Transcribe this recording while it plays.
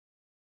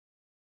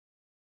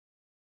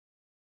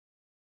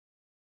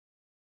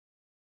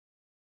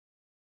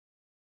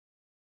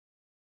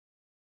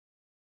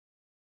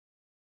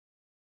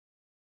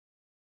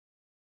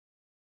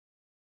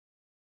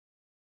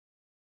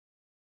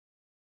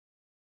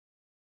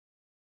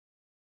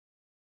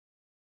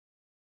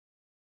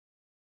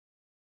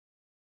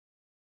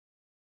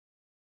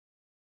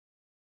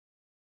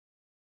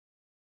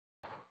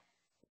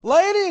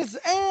Ladies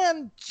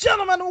and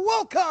gentlemen,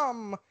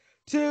 welcome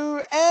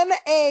to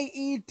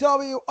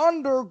NAEW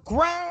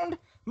Underground.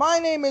 My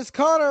name is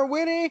Connor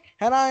Whitty,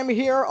 and I'm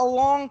here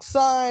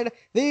alongside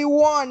the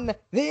one,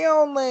 the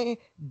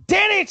only,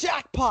 Danny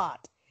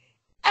Jackpot.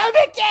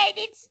 Everyday,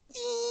 it's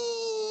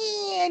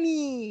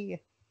Danny.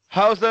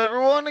 How's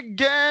everyone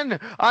again?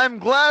 I'm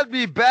glad to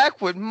be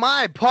back with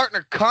my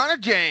partner, Connor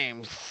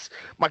James.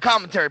 My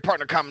commentary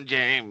partner, Connor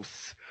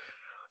James.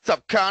 What's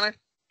up, Connor?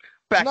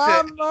 Back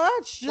Not to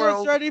much, just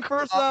World ready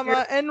for some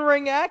Cup.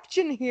 in-ring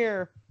action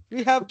here.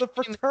 We have the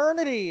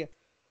Fraternity in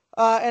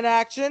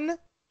action.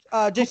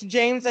 Jason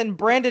James and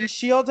Brandon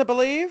Shields, I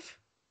believe.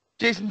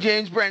 Jason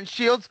James, Brandon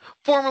Shields,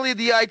 formerly of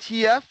the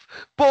ITF.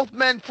 Both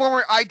men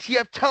former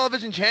ITF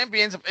television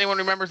champions, if anyone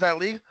remembers that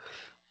league.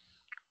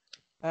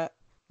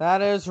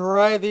 That is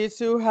right. These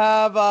two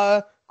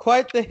have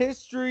quite the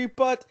history.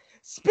 But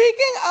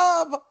speaking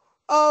of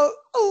a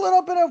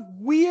little bit of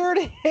weird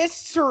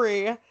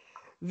history,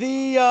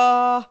 the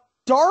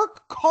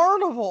Dark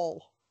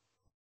Carnival.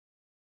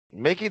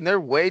 Making their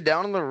way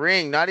down in the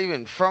ring, not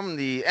even from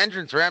the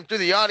entrance ramp to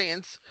the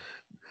audience.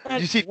 And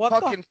You see what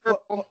Puck and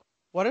Purple.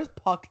 what is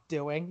Puck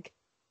doing?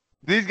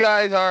 These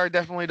guys are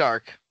definitely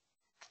dark.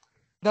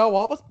 No,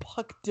 what was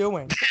Puck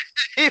doing?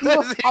 He He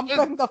was was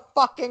humping the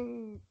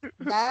fucking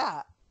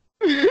mat.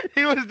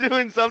 he was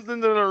doing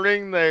something to the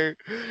ring there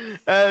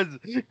as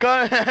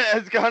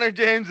Connor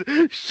James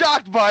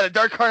shocked by the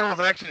Dark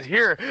Carnival's actions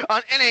here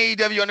on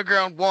NAEW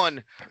Underground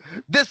 1.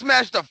 This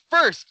match the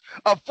first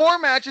of 4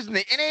 matches in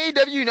the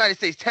NAEW United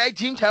States Tag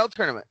Team Title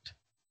Tournament.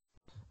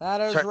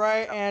 That is Sorry.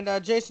 right.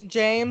 And Jason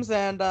James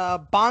and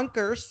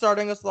Bonkers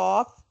starting us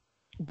off.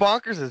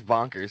 Bonkers is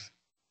bonkers.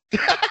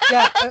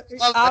 Yeah,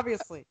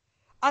 obviously.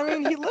 I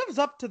mean, he lives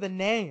up to the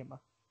name.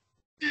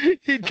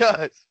 He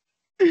does.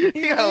 He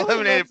He got really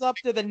eliminated lives up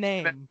to the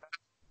name.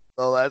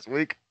 last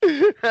week.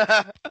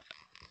 Oh,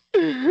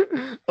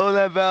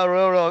 that Battle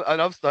Railroad, an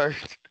upstart.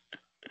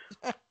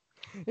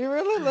 He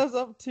really lives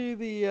up to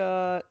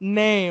the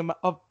name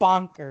of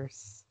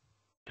Bonkers.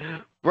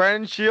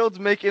 Brandon Shields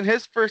making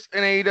his first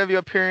NAEW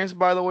appearance,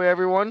 by the way,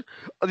 everyone.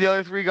 The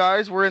other 3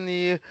 guys were in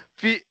the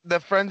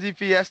Frenzy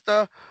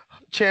Fiesta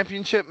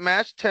Championship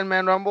match,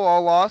 10-man Rumble,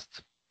 all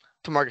lost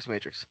to Marcus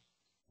Matrix.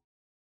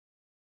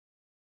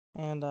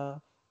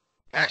 And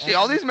Actually,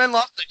 all these men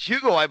lost to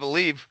Hugo, I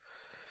believe.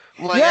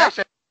 Like, yeah,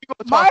 actually, Hugo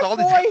my tossed all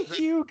these boy guys.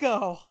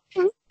 Hugo.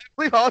 I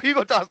believe all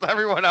Hugo tossed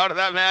everyone out of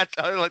that match,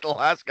 other than like the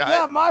last guy.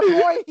 Yeah, my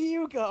boy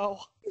Hugo.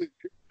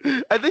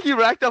 I think he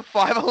racked up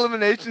 5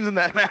 eliminations in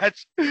that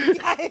match. Yeah,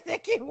 I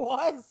think he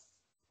was.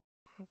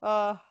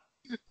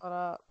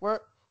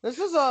 This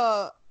is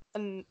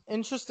an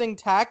interesting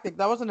tactic.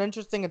 That was an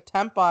interesting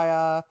attempt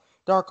by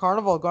Dark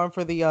Carnival going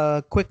for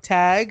the quick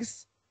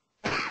tags.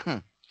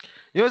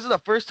 You know, this is the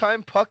first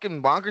time Puck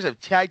and Bonkers have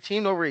tag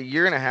teamed over a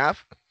year and a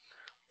half.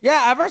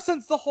 Yeah, ever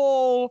since the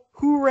whole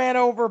who ran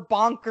over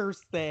Bonkers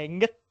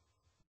thing.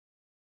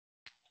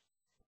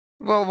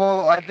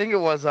 Well, I think it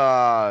was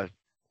Let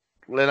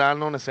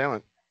Unknown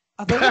Assailant.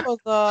 I think it was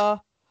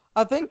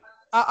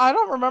I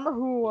don't remember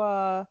who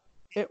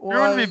it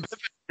was.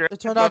 It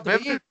turned out to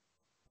be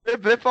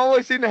Biff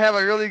always seemed to have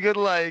a really good,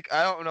 like,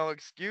 I don't know,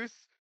 excuse.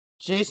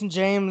 Jason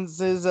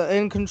James is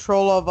in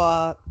control of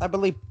I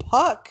believe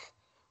Puck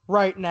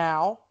right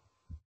now.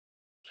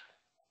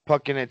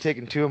 Puck getting it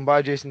taken to him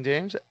by Jason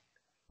James.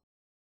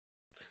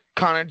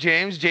 Connor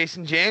James,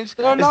 Jason James.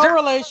 No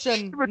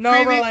relation.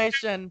 No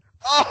relation.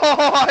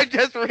 Oh, I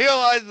just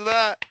realized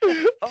that.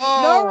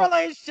 Oh. No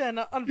relation,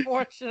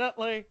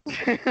 unfortunately.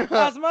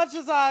 As much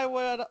as I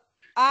would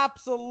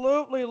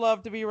absolutely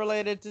love to be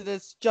related to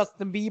this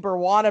Justin Bieber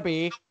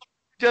wannabe.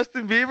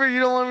 Justin Bieber,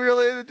 you don't want to be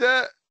related to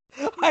that?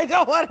 I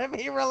don't want to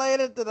be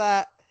related to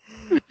that.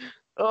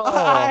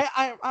 Oh.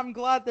 I'm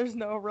glad there's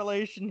no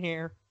relation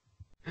here.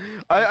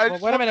 Wait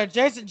a minute,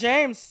 Jason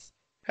James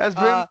has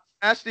been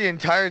matched the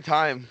entire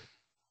time.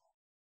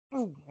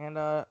 And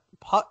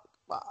Puck,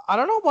 I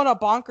don't know what a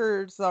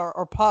Bonkers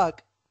or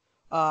Puck.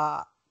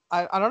 I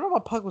don't know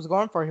what Puck was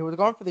going for. He was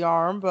going for the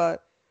arm,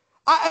 but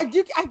I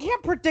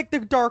can't predict the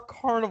Dark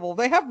Carnival.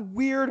 They have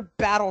weird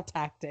battle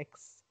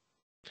tactics.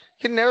 You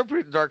can never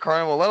predict the Dark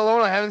Carnival, let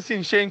alone I haven't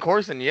seen Shane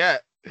Corson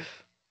yet.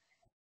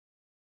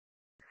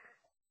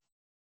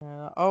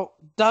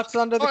 Ducks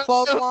under the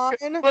clothesline.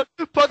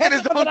 Puck in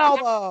his own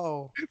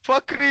elbow.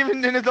 Puck couldn't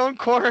even in his own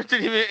corner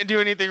didn't even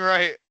do anything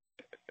right.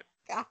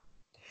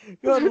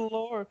 Good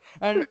lord.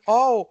 And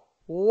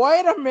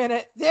wait a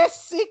minute. This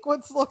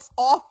sequence looks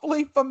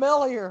awfully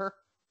familiar.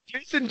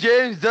 Jason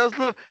James does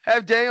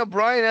have Daniel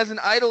Bryan as an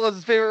idol as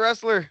his favorite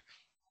wrestler.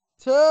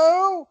 2.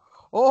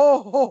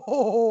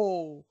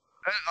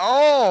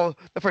 Oh,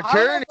 the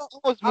Fraternity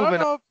almost moving. I don't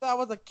know if that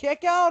was a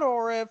kick out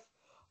or if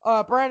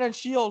Brandon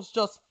Shields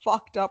just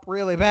fucked up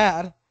really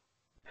bad.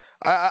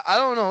 I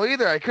don't know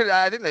either. I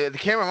think the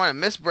camera might have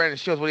missed Brandon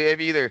Shields. Would he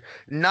have either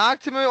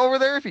knocked him over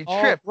there if he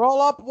tripped?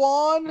 Roll up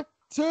 1,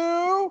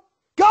 2,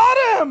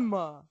 got him!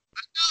 Another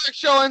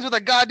show ends with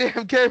a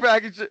goddamn care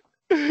package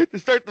to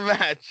start the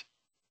match.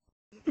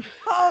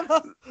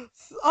 Oh,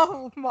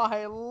 oh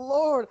my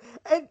lord!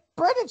 And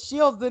Brandon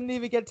Shields didn't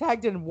even get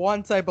tagged in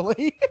once, I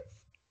believe.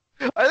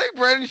 I think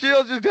Brandon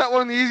Shields just got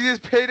one of the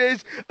easiest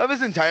paydays of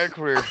his entire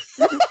career.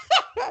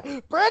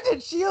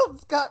 Brandon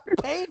Shields got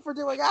paid for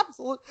doing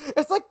absolute.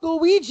 It's like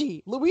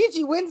Luigi.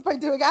 Luigi wins by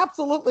doing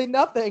absolutely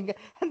nothing,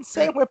 and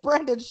same with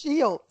Brandon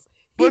Shields.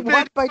 He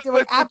won by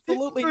doing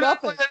absolutely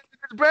nothing.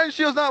 Brandon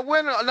Shields not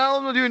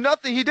only do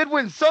nothing, he did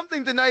win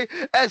something tonight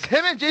as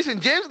him and Jason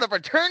James of the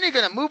Fraternity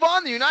going to move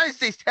on the United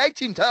States Tag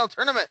Team Title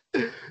Tournament.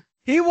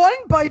 He won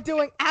by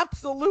doing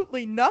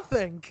absolutely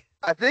nothing.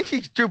 I think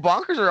he threw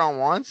Bonkers around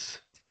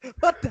once.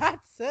 But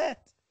that's it.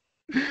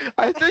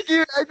 I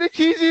think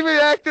he's even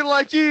acting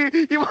like he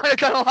might have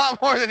done a lot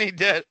more than he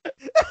did.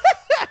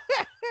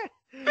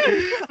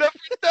 The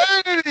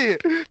Fraternity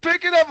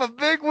picking up a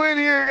big win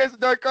here against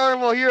the Dark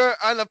Carnival here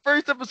on the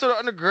first episode of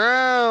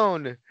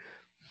Underground.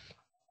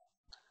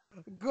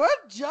 Good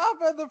job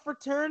of the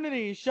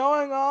Fraternity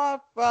showing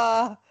off.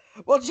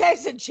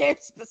 Jason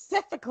James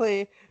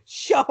specifically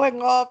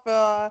showing off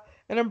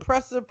an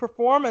impressive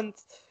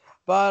performance.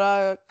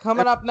 But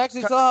coming up next,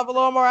 we still have a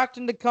little more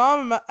action to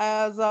come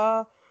as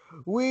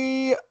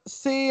we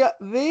see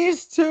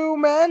these two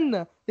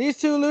men, these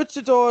two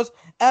luchadors,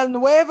 El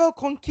Nuevo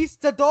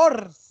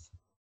Conquistadors.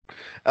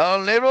 El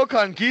Nuevo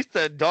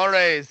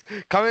Conquistadores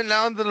coming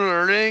down to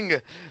the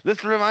ring.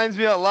 This reminds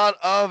me a lot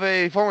of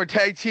a former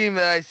tag team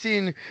that I've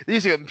seen. They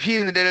used to compete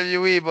in the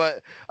WWE,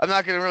 but I'm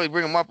not going to really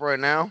bring them up right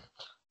now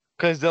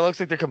because it looks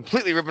like they're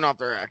completely ripping off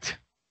their act.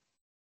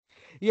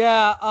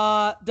 Yeah,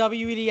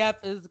 WEDF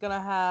is going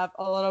to have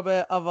a little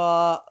bit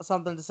of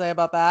something to say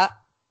about that.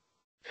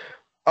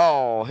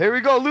 Oh, here we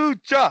go.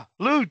 Lucha,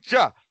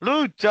 lucha,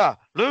 lucha,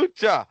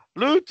 lucha,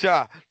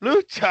 lucha,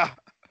 lucha.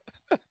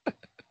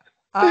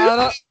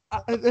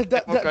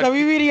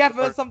 WEDF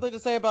has something to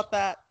say about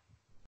that.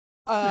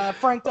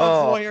 Frank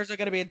Doug's lawyers are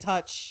going to be in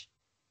touch.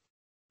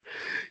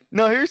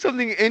 No, here's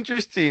something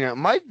interesting.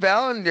 Mike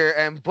Valander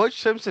and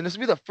Butch Simpson. This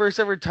will be the first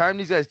ever time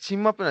these guys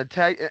team up in a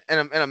tag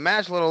in a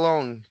match, let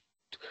alone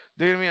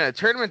they're gonna be in a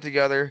tournament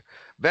together.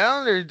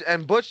 Valander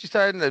and Butch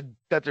decided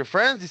that their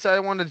friends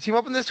decided wanted to team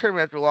up in this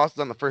tournament after losses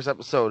on the first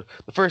episode,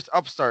 the first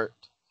upstart,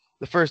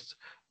 the first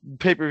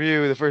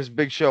pay-per-view, the first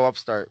big show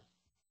upstart.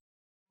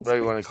 What do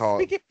you want to call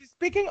it?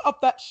 Speaking of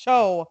that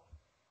show,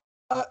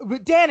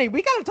 Danny,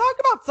 we gotta talk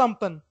about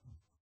something.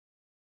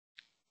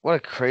 What a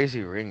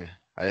crazy ring!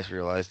 I just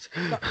realized.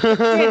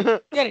 No,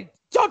 Danny,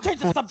 don't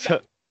change the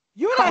subject.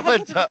 You and I have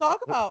something to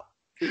talk about.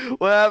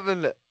 What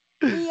happened?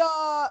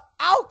 The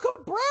Al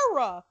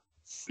Cabrera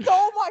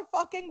stole my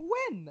fucking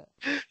win.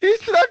 He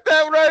snuck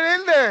that right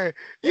in there.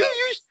 You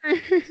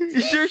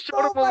sure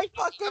showed him my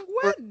fucking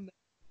win.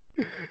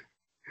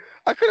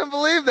 I couldn't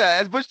believe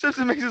that. As Butch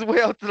Simpson makes his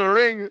way out to the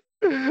ring,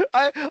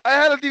 I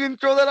had to even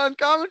throw that on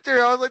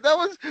commentary. I was like, that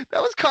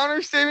was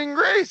Connor's saving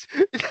grace.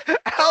 That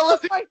was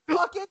my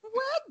fucking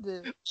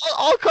win.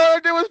 All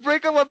Connor did was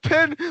break up a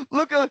pin.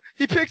 Look,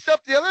 he picks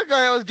up the other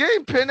guy. I was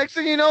getting pinned. Next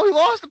thing you know, he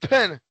lost the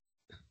pin.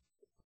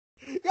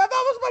 Yeah, that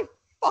was my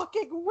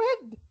fucking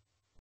win.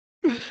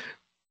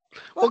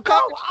 Well, no,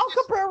 Al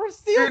Cabrera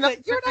steals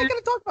it. You're not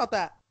gonna talk about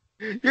that.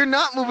 You're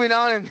not moving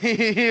on in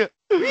the.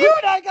 You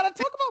and I gotta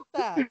talk about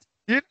that.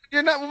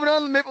 You're not moving on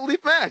in the Maple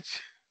Leaf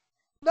match.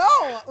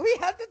 No, we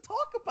had to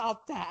talk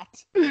about that.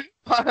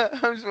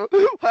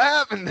 What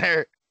happened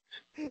there?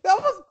 That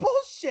was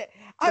bullshit.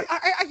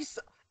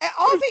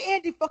 Ozzy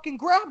Andy fucking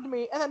grabbed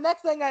me, and the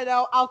next thing I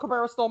know, Al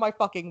Cabrera stole my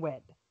fucking win.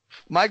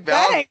 Mike Valander.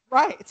 That ain't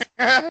right.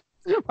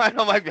 I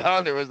know Mike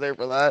Valander was there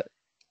for that.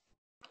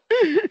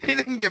 He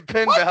didn't get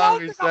pinned.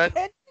 Valander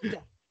said.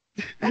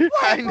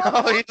 I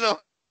know.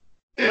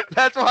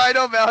 That's why I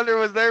know Valander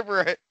was there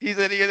for it. He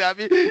said he was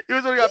happy. He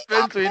was when he got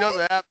pinned, so he knows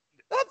what happened.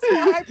 That's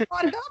why I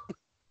brought it up.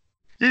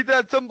 He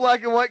thought some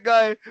black and white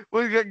guy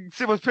was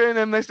pinning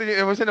him. Next thing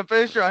it was in a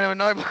finisher on him,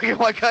 and another black and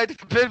white guy did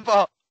the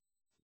pinfall.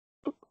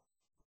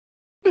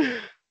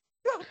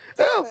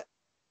 Oh,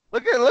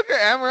 look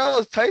at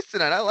Amarillo's tights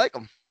tonight. I like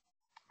them.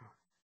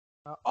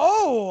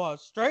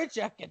 Straight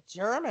jacket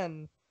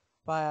German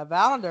by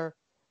Valander.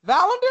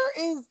 Valander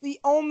is the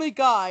only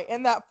guy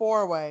in that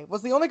four-way.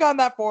 Was the only guy in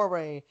that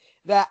four-way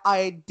that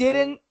I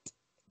didn't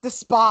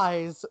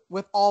despise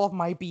with all of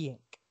my being.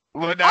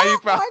 Well, now you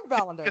probably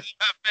Valander.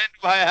 Offended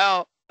by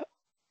Al.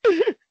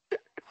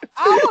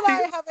 Al and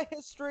I have a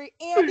history.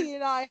 Andy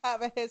and I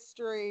have a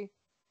history.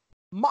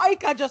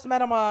 Mike, I just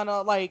met him on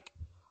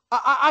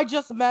I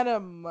just met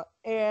him,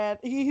 and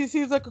he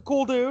seems like a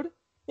cool dude.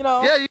 You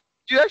know. Yeah,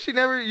 you actually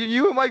never.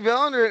 You and Mike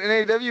Valander in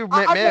NAEW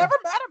met. I've never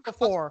met him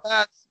before.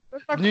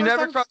 You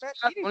never crossed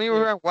paths when you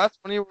were on West,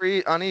 when you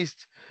were on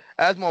East.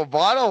 As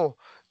Movado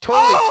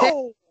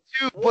totally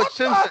Butch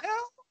Simpson.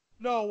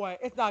 No way.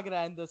 It's not going to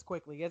end this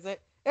quickly, is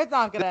it? It's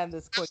not going to end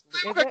this quickly,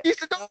 is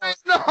it?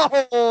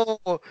 No.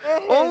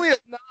 Only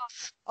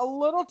a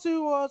little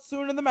too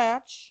soon in the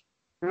match.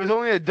 It was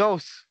only a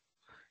dose.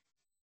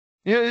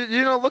 You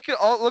know, look at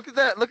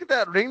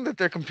that ring that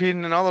they're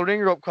competing in, all the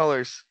ring rope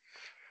colors.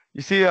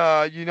 You see,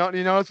 you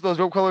notice what those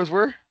rope colors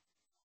were?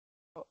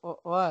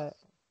 What?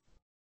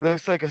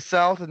 Looks like a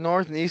south, a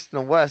north, and east,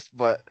 and a west.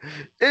 But,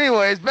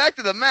 anyways, back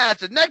to the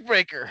match. A neck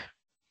breaker.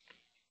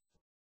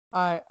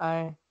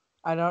 I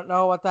don't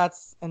know what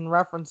that's in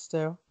reference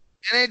to.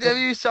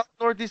 NAEW south,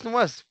 north, east, and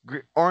west.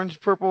 Orange,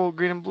 purple,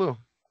 green, and blue.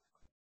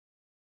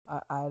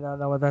 I don't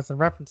know what that's in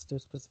reference to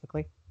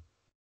specifically.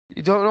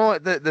 You don't know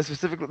what the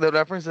specific the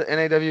reference to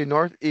NAEW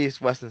north,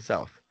 east, west, and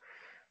south.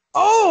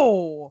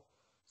 Oh,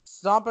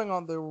 stomping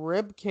on the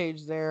rib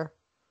cage there.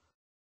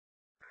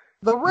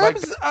 The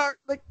ribs are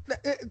like,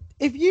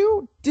 if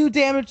you do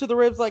damage to the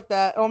ribs like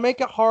that, it'll make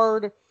it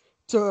hard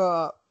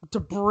to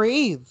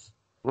breathe.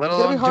 Let It's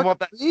gonna alone be hard jump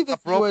to up breathe that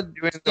if you rope would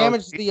doing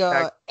damage those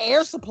the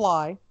air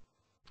supply.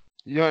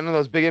 You don't know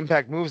those big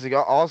impact moves.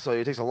 Also,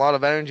 it takes a lot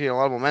of energy and a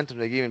lot of momentum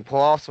to even pull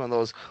off some of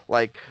those,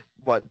 like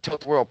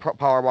tilt the world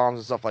power bombs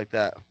and stuff like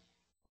that.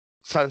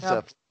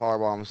 Sunset power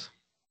bombs.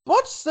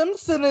 Butch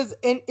Simpson is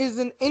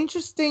an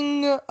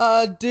interesting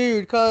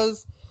dude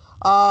because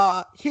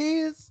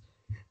he's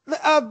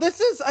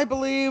this is, I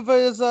believe,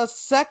 his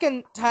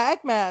second tag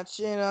match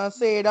in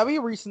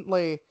CAW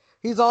recently.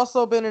 He's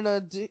also been in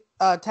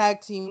a tag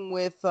team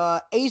with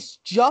Ace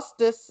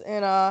Justice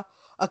in a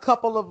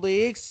couple of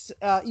leagues.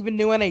 Even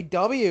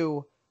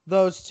New-NAW,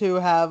 those two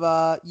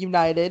have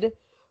united.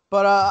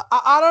 But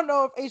I don't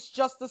know if Ace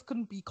Justice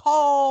couldn't be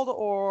called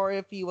or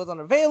if he was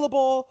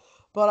unavailable.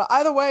 But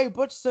either way,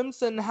 Butch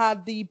Simpson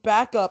had the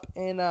backup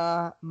in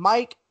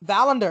Mike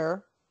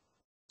Valander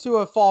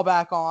to fall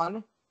back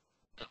on.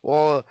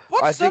 Well,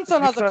 Butch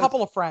Simpson has a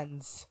couple of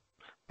friends.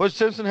 Butch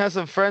Simpson has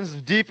some friends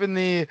deep in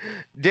the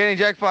Danny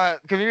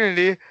Jackpot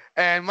community,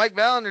 and Mike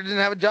Valander didn't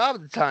have a job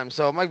at the time.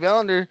 So Mike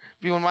Valander,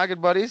 being one of my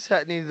good buddies,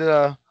 needed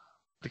to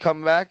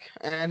come back,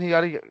 and he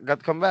got to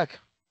come back.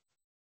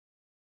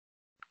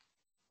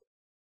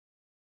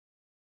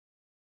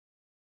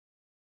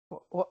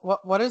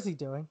 What is he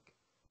doing?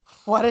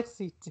 What is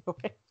he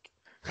doing?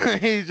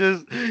 He's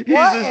just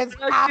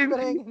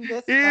happening in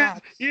this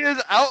match? He is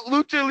out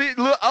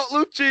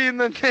luching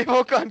the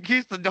Nuevo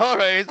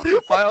Conquistadors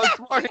by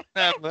outsmarting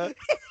them. What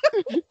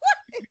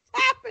is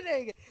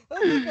happening?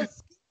 That's like a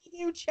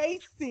Scooby-Doo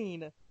chase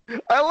scene.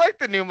 I like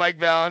the new Mike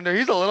Valander.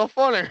 He's a little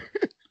funner.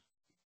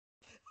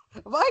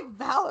 Mike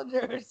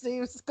Valander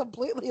seems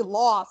completely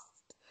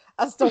lost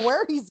as to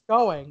where he's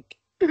going.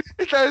 This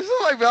is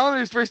Mike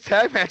Valander's first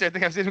tag match I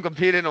think I've seen him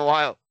compete in a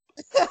while.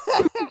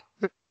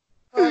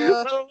 This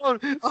is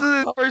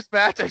his first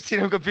match I've seen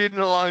him compete in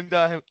a long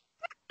time.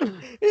 You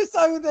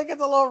think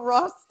it's a little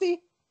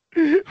rusty?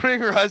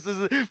 Ring rust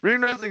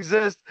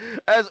exists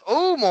as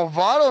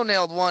Movado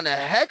nailed one. A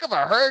heck of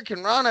a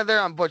Hurricane Rana there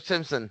on Butch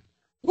Simpson.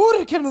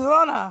 Hurricane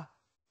Rana.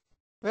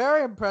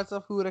 Very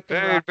impressive Hurricane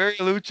Rana. Very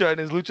lucha in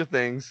his lucha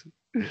things.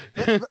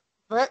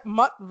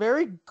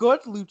 Very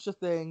good lucha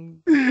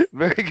things.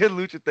 Very good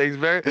lucha things.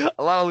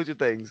 A lot of lucha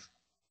things.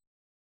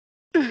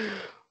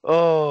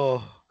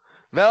 Oh.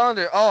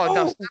 Valander,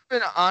 now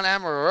stepping on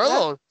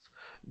Amarillo.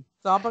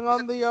 Stomping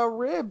on the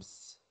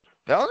ribs.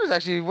 Valander's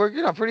actually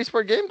working a pretty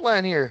smart game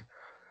plan here.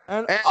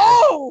 And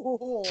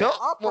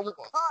uppercut.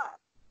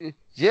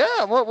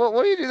 Yeah,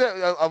 what do you do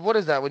that? What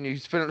is that when you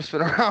spin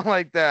around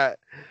like that?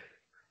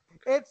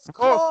 It's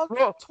called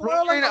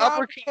twirling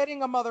around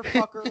hitting a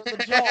motherfucker in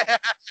the jaw.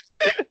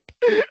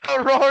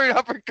 A roaring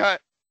uppercut.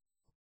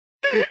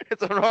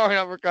 It's a roaring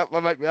uppercut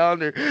by Mike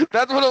Valander.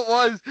 That's what it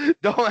was.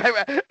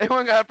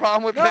 Anyone got a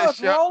problem with that? No,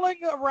 it's rolling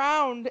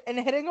around and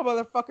hitting a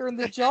motherfucker in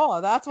the jaw.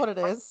 That's what it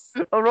is.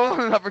 A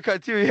rolling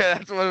uppercut too. Yeah,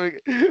 that's what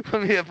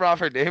would be a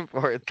proper name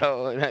for it,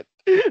 though. That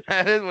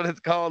is what it's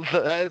called.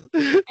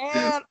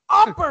 And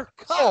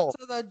uppercut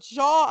to the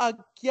jaw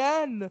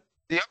again.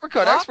 The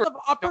uppercut Lots expert. of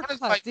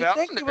uppercuts. You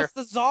think it was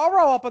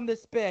Cesaro up on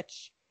this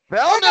bitch?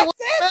 Valander, what's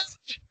that?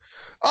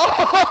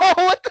 Oh,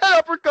 what's that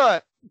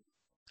uppercut?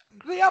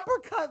 The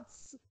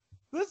uppercuts.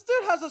 This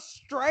dude has a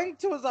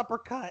strength to his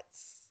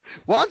uppercuts.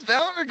 Once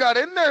Valander got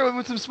in there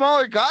with some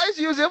smaller guys,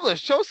 he was able to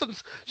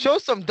show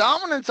some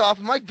dominance off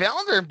of Mike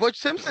Valander, and Butch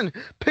Simpson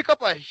pick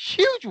up a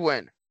huge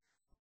win.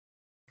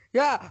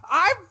 Yeah,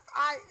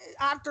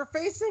 after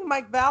facing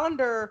Mike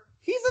Valander,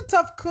 he's a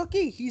tough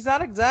cookie. He's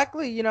not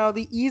exactly,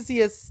 the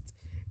easiest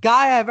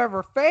guy I've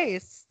ever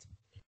faced.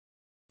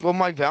 Well,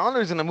 Mike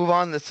Valander's going to move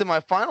on to the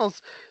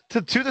semifinals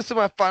to the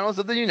semifinals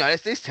of the United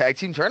States Tag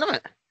Team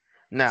Tournament.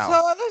 Now,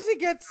 so unless he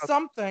gets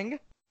something,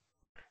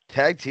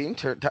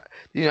 the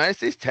United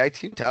States Tag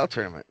Team Title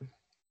Tournament.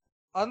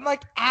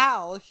 Unlike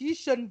Al, he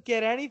shouldn't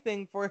get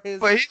anything for his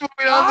but he's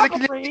moving on to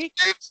the Canadian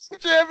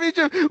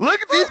Championship.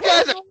 Look at these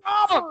guys!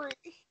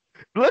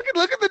 Look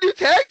at the new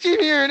tag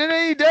team here in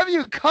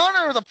NAEW.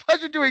 Connor, it was a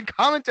pleasure doing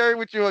commentary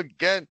with you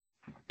again.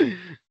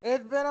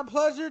 It's been a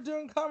pleasure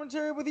doing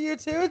commentary with you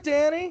too,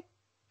 Danny.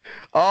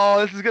 Oh,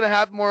 this is gonna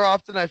happen more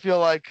often, I feel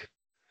like.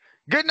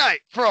 Good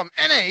night from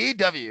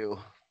NAEW.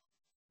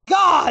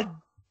 God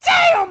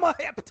damn, a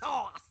hip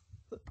toss!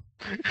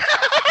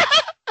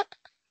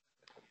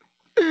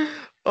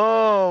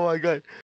 Oh my god.